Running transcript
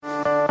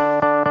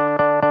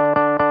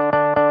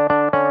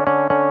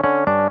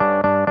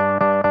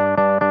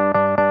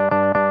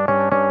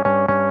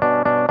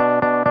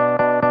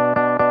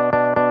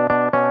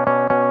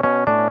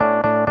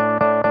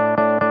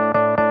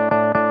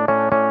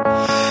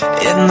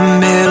In the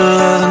middle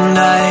of the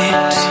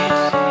night,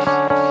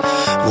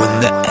 when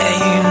the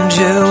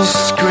angels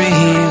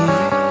scream,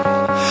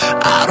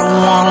 I don't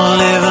wanna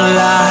live a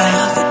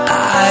life that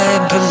I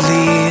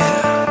believe.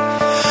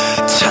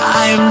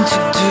 Time to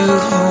do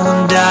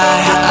and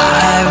die.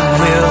 I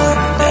will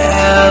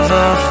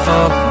never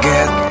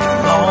forget the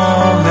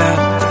moment,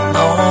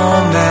 the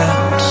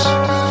moment.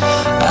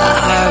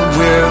 I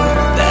will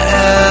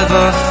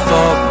never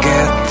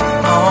forget the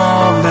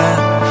moment.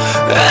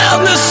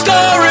 And the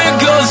story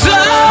goes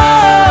on.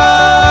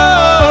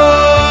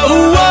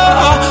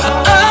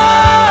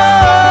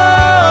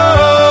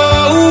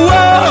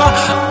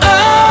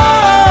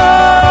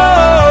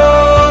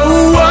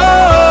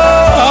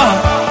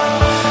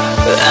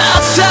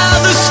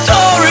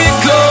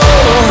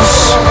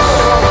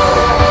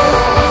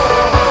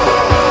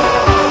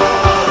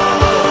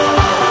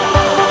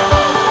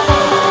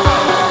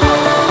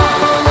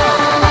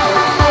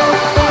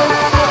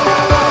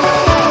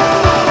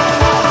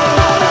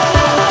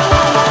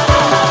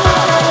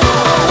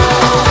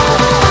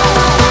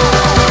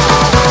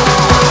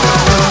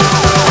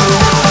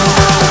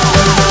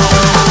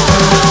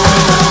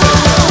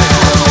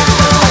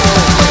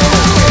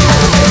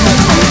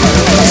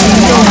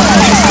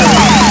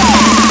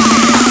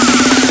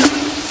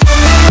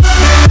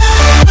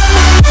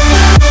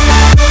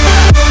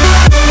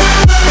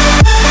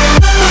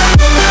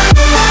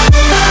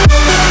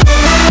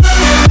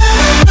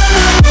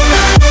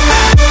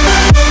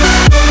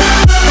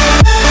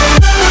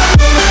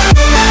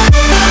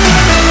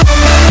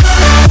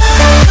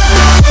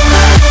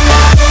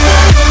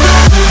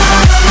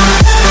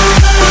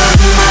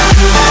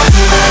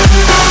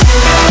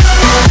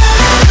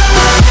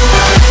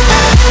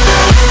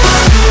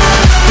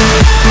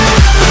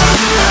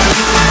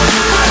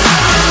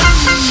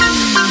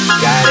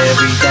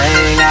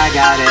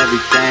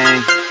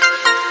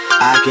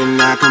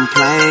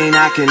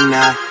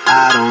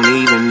 I don't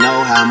even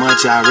know how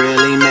much I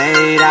really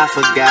made. I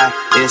forgot,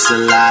 it's a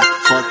lie.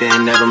 Fuck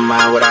that, never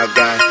mind what I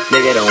got.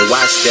 Nigga, don't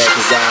watch that,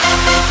 cause I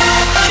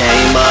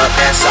came up,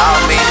 that's all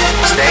me.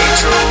 Stay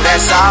true,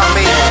 that's all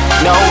me.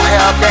 No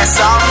help, that's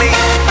all me.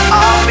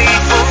 All me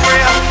for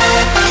real.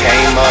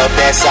 Came up,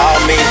 that's all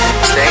me.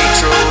 Stay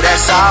true,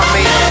 that's all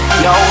me.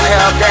 No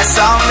help, that's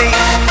all me.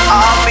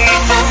 All me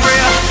for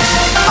real.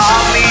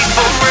 All me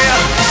for real.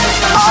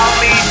 All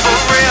me for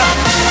real.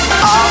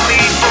 All me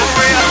for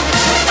real.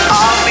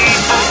 All me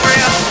for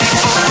real.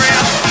 For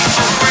real.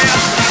 For real.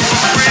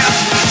 For real.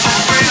 For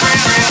real.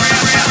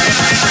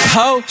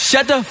 Ho,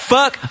 shut the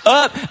fuck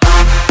up.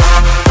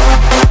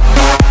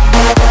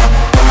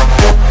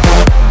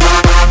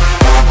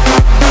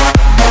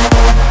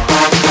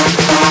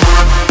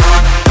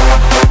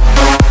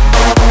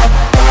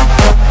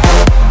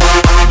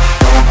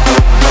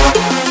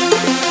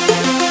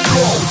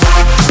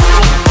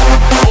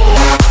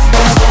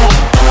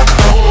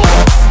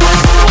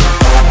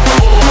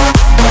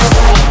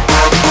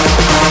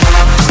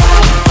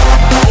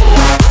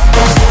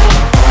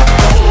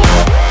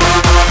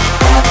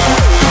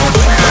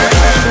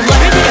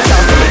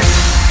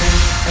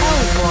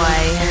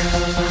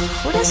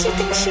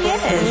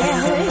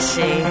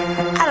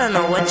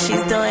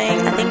 She's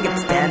doing. I think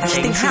it's dancing.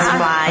 She thinks she's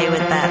fly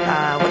with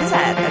that, what is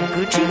that, a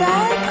Gucci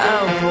bag?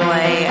 Oh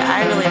boy,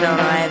 I really don't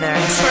know either.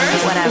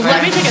 First, whatever.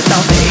 Let me take a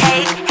selfie.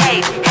 Hate,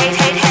 hate, hate,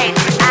 hate, hate.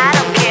 I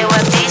don't care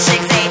what these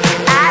chicks say.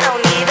 I don't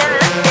even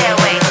look their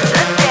way.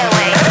 Look their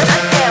way,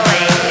 look their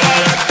way.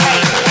 Hate,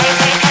 hate, hate,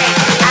 hate, hate.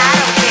 I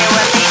don't care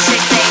what these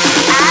chicks say.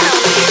 I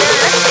don't even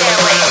look their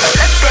way.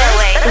 Look their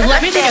way, Let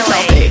me take a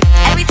way. selfie.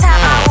 Every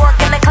time I walk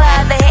in the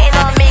club, they hating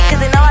on me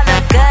cause they know I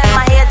look good.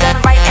 My hair done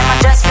right and my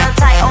dress feel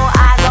tight. All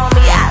eyes on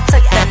me, I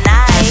took the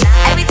night.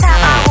 Every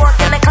time I walk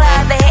in the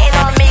club, they hating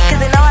on me cause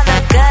they know I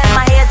look good.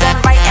 My hair done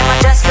right and my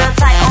dress feel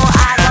tight. All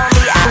eyes on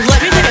me, I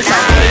Let me take a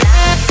selfie.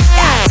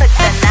 I took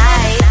the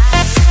night.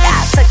 I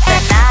took the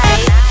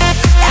night.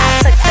 I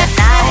took the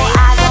night. All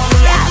eyes on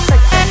me, I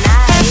took the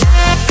night.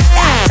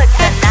 I took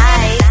the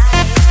night.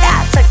 I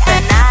took the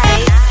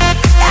night.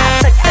 I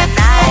took the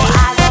night. All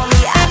eyes on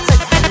me, I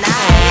took the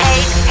night.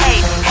 Hate,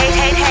 hate, hate,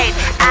 hate, hate.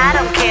 I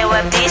don't care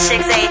what these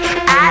chicks say.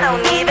 I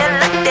don't even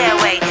look their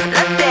way.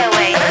 Look their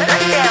way.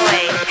 Look their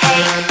way.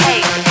 Hate,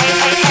 hate, hate,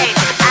 hate, hate.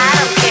 I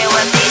don't care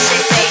what these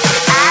chicks say.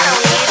 I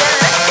don't even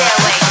look their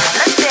way.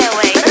 Look their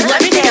way. Let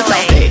me take a their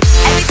way. selfie.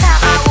 Every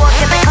time I walk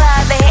in the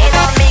club, they hating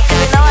on me cause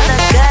they know I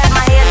look good.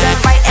 My hair done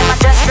right and my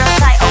dress real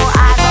tight. All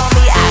eyes on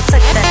me, I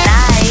took the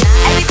night.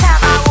 Every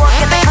time I walk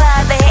in the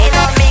club, they hating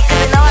on me cause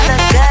they know I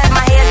look good.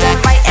 My hair done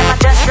right and my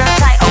dress real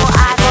tight. All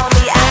eyes on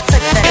me, I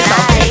took the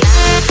night.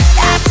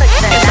 I took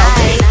the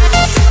night.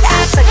 I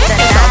took the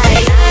night.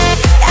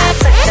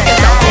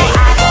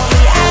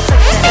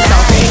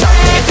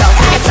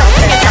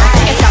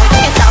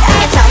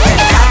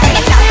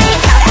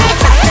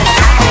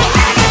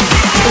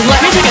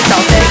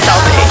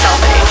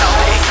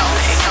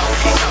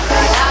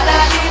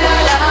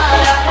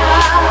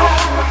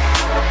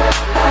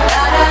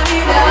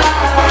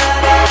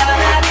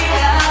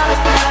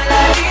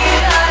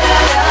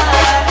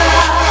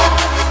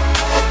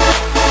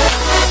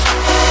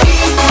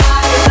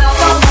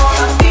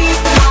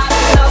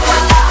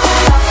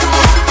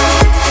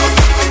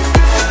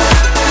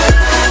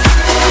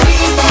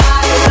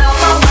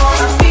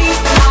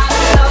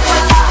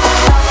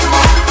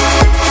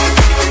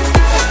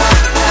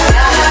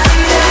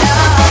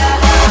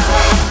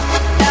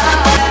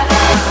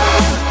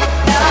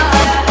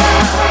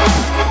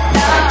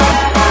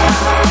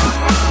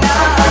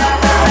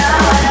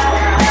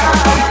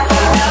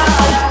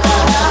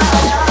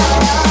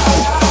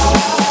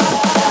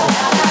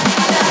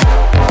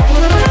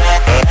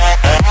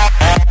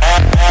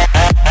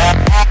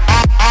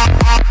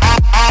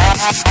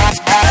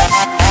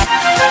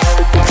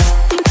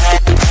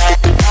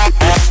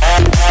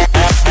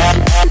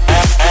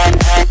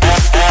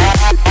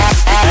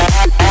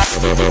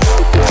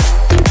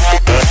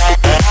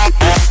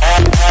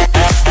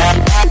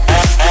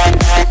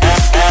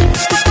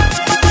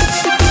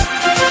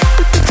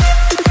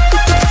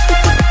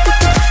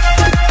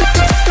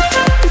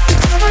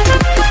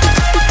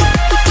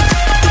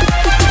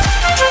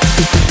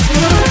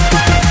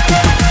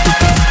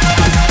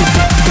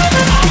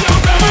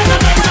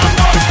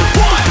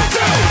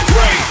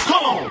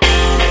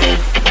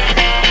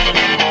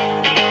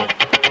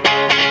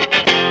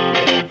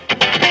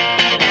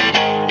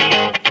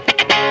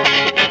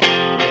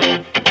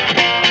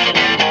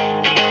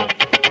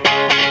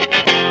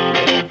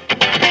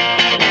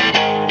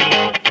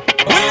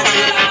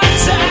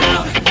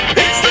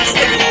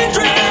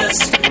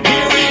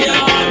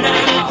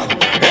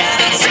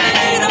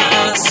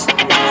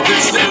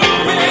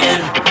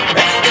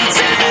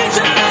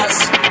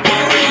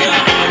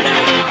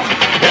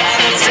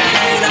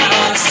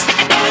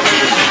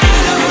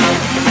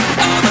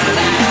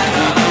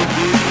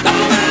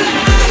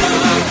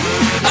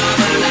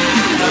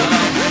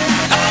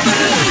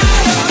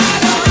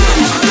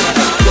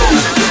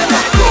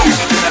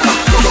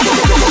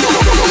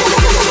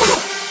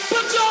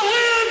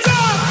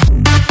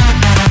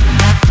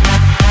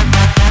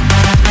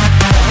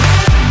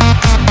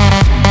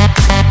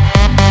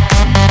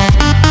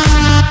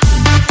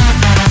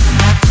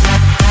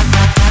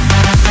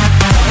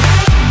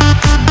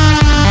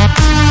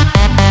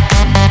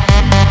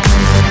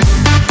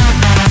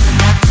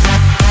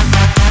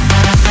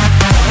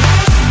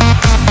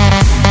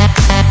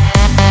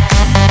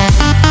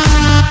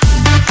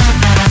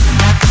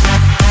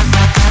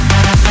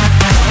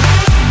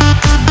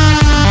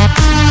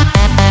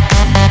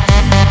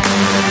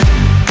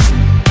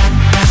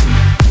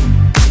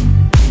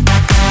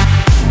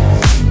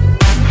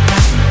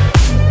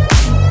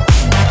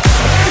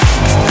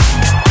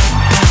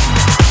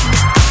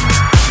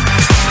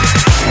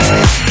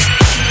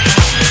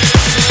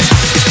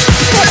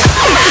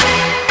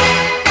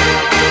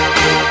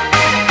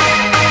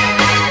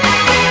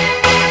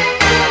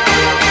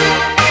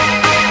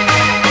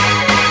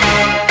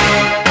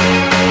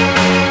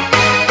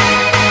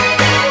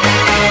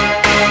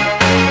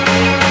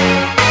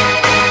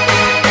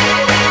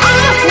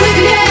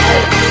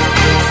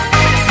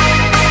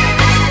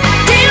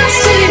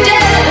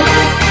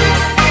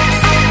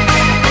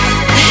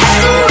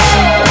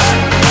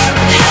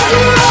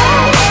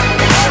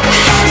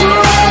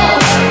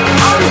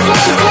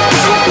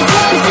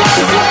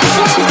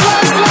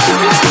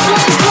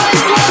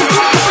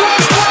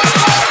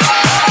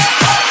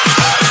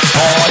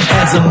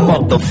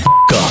 motherfucker.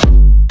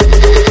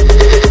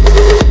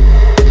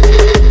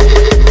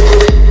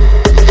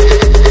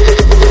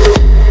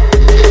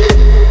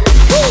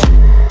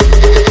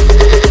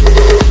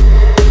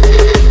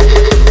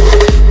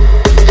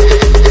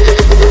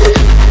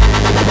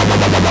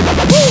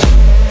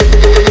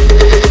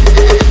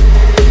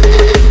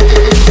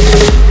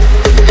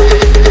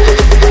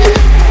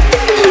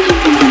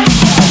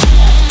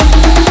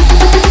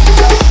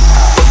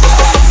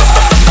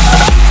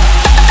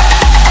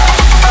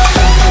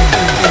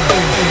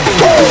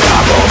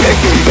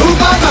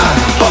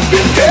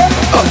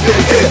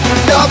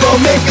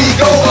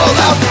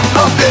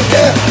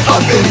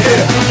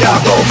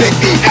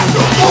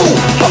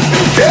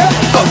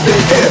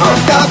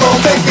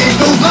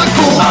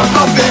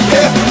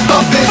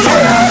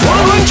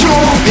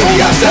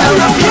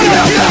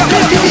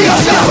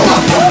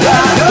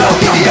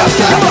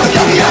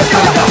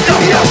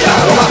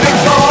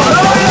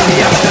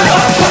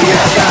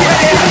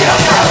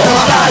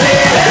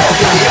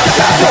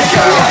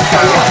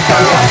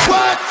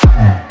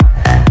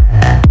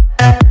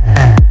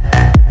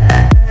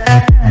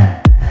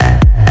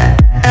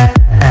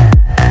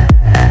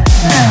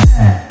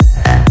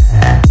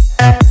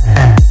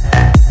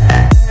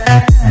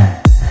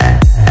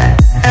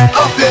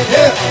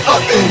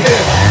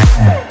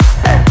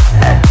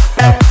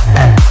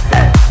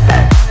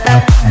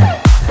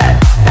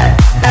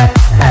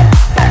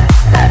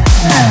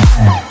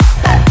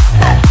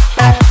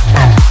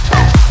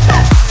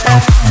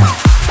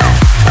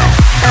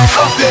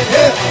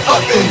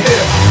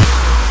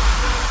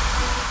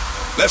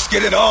 Let's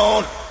get it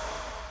on.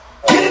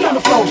 Get it on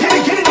the floor, get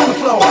it on the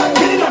floor.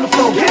 Get it on the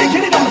floor, get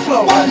it on the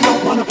floor. You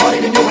don't wanna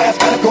party, then your ass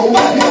gotta go. You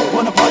don't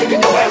wanna party,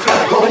 then your ass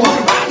gotta go. To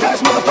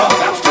this motherfucker,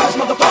 bounce to this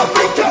motherfucker,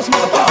 freak to this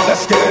motherfucker.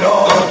 Let's get it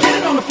on. Get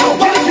it on the floor,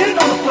 get it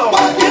on the floor.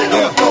 Get it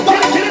on the floor,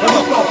 get it on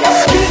the floor.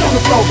 Get it on the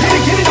floor, get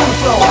it on the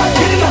floor.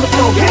 Get it on the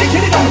floor, get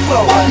it on the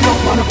floor. You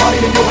don't wanna party,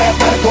 then your ass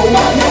gotta go. You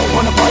don't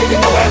wanna party, then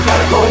your ass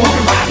gotta go.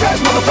 To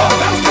this motherfucker,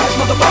 bounce to this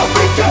motherfucker,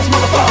 freak to this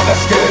motherfucker.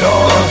 Let's get it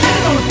on. Get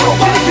it on the floor,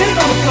 get it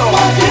on the floor.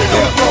 Get it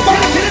on the floor,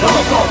 get it on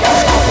the floor.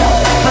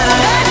 But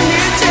let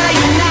me tell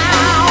you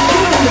now.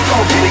 Get it on the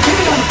floor, get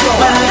it on the floor.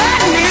 But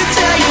let me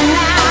tell you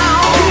now.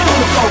 Get it on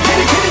the floor, get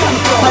it on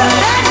the floor. But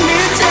let me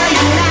tell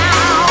you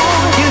now.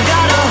 You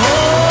gotta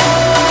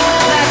hold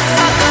that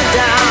sucker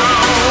down.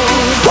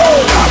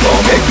 Y'all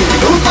gon' make me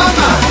lose my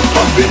mind.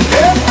 Up in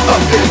here,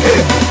 up in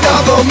here.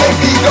 Y'all gon' make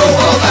me go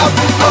all out.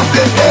 Up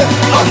in here,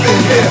 up in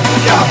here.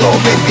 Y'all gon'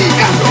 make me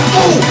act a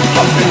fool.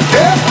 Up in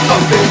here,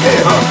 up in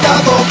here.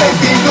 Y'all gon' make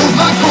me lose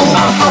my cool.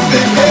 Up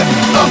in here,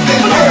 up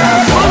in here.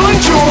 One,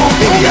 two,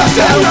 give me a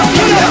sound,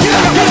 give me a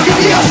sound, give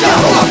me a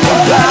sound.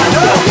 Give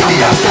me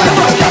a sound,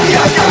 give me a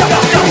sound,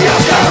 give me a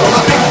sound.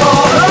 Give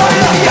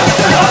me a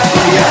sound,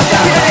 give me a sound, give me a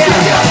sound. Give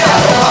me a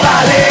sound.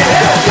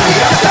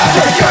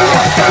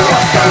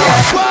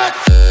 What?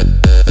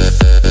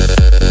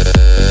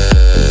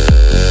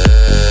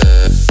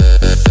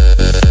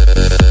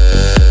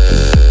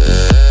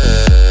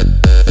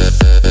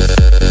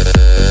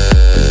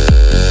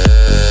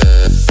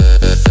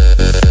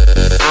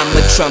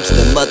 Trump's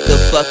the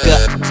motherfucker.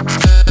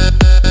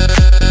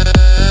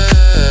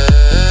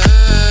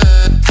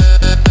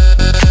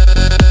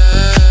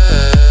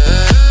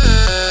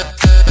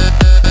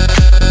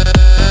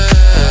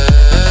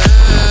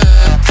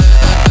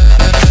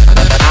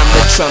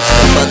 Trump's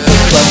the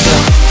motherfucker.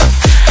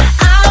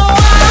 I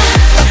want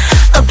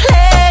a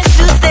place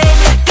to stay.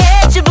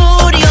 Get your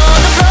booty on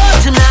the floor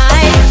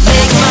tonight.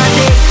 Make my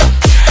day.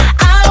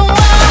 I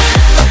want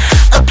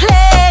a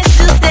place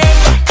to stay.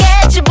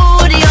 Get your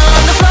booty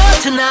on the floor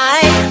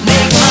tonight.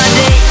 Make my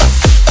day.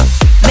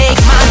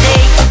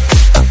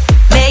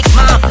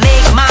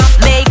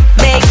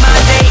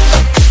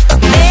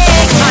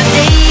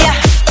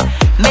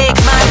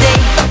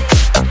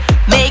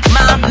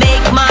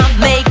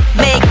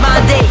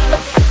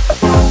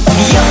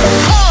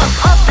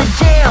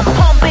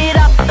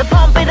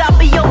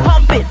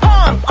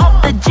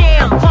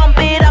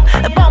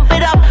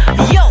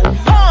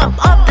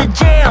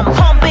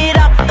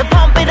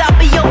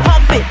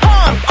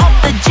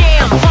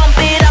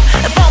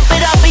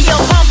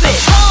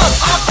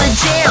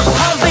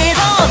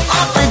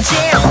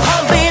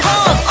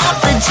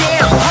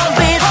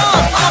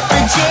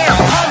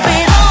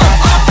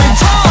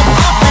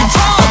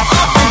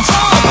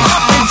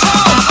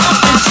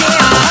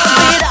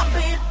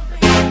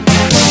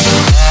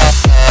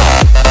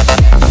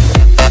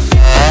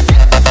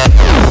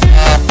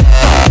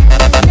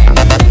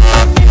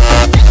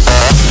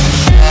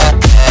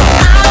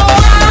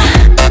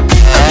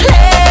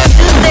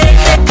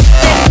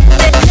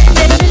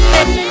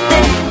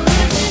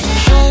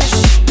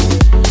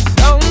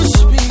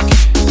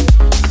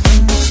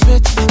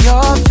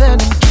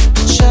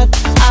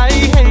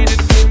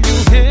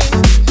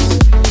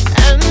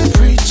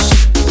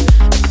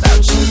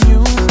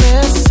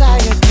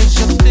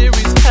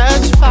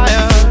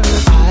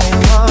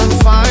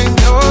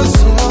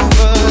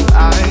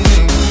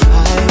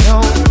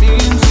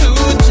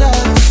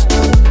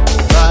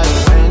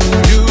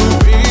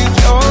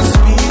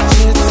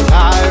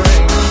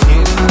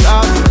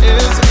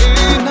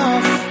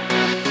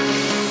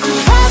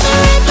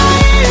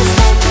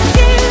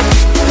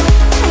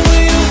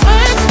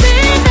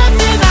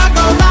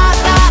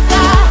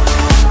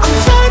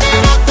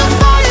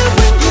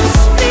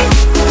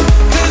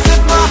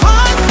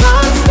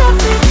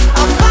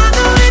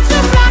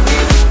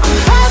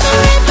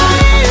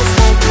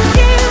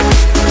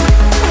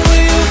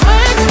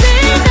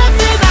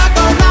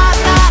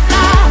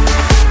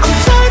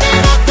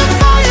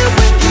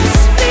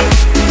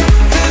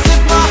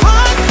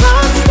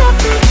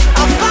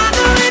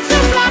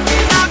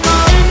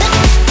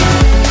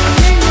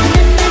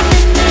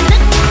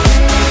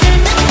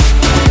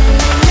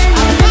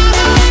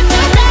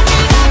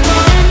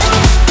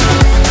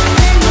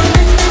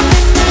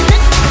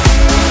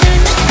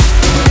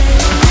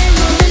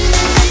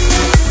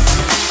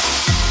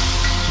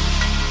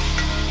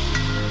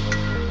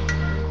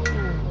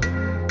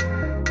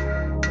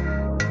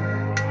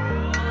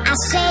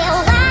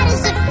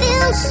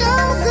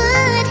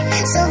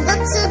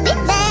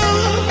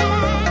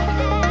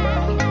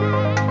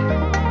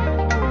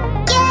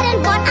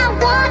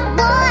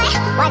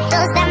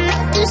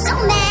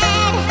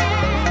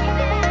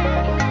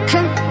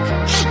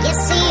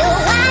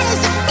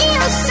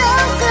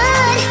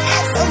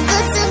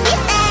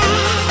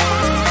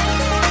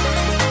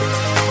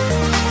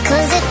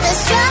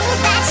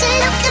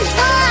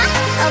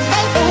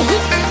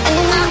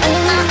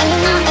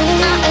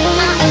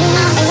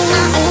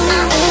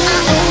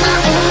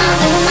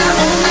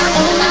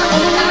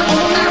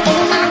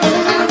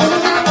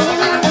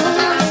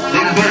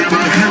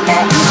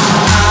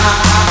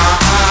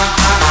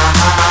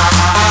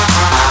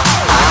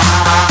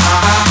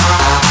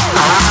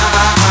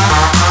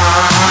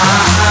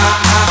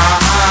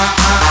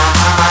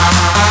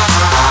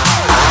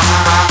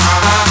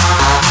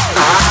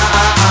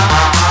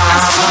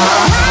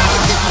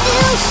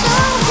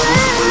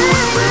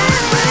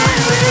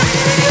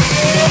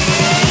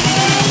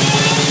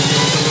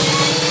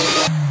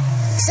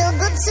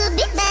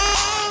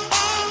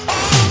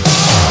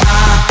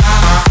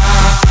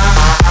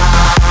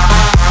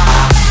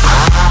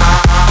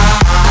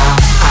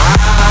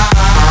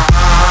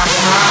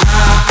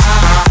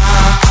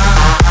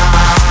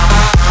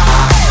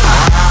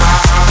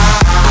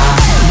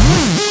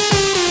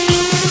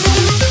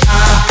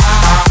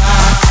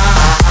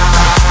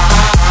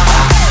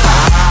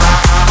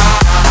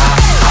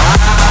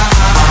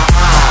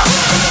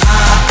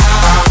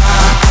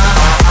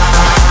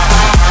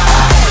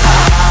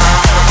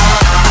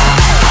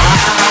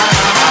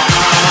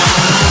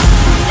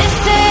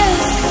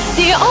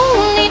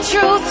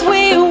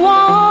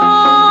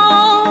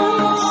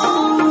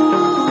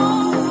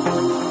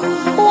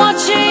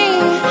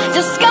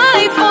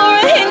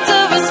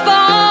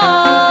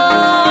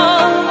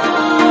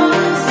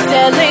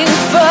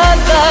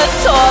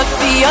 towards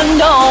the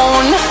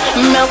unknown,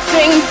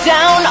 melting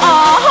down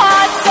our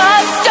hearts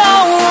of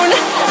stone.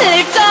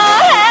 Lift our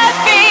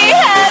heavy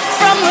heads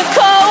from the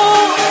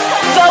cold.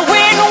 The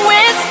wind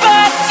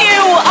whispers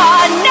you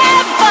are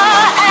never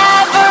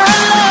ever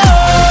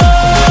alone.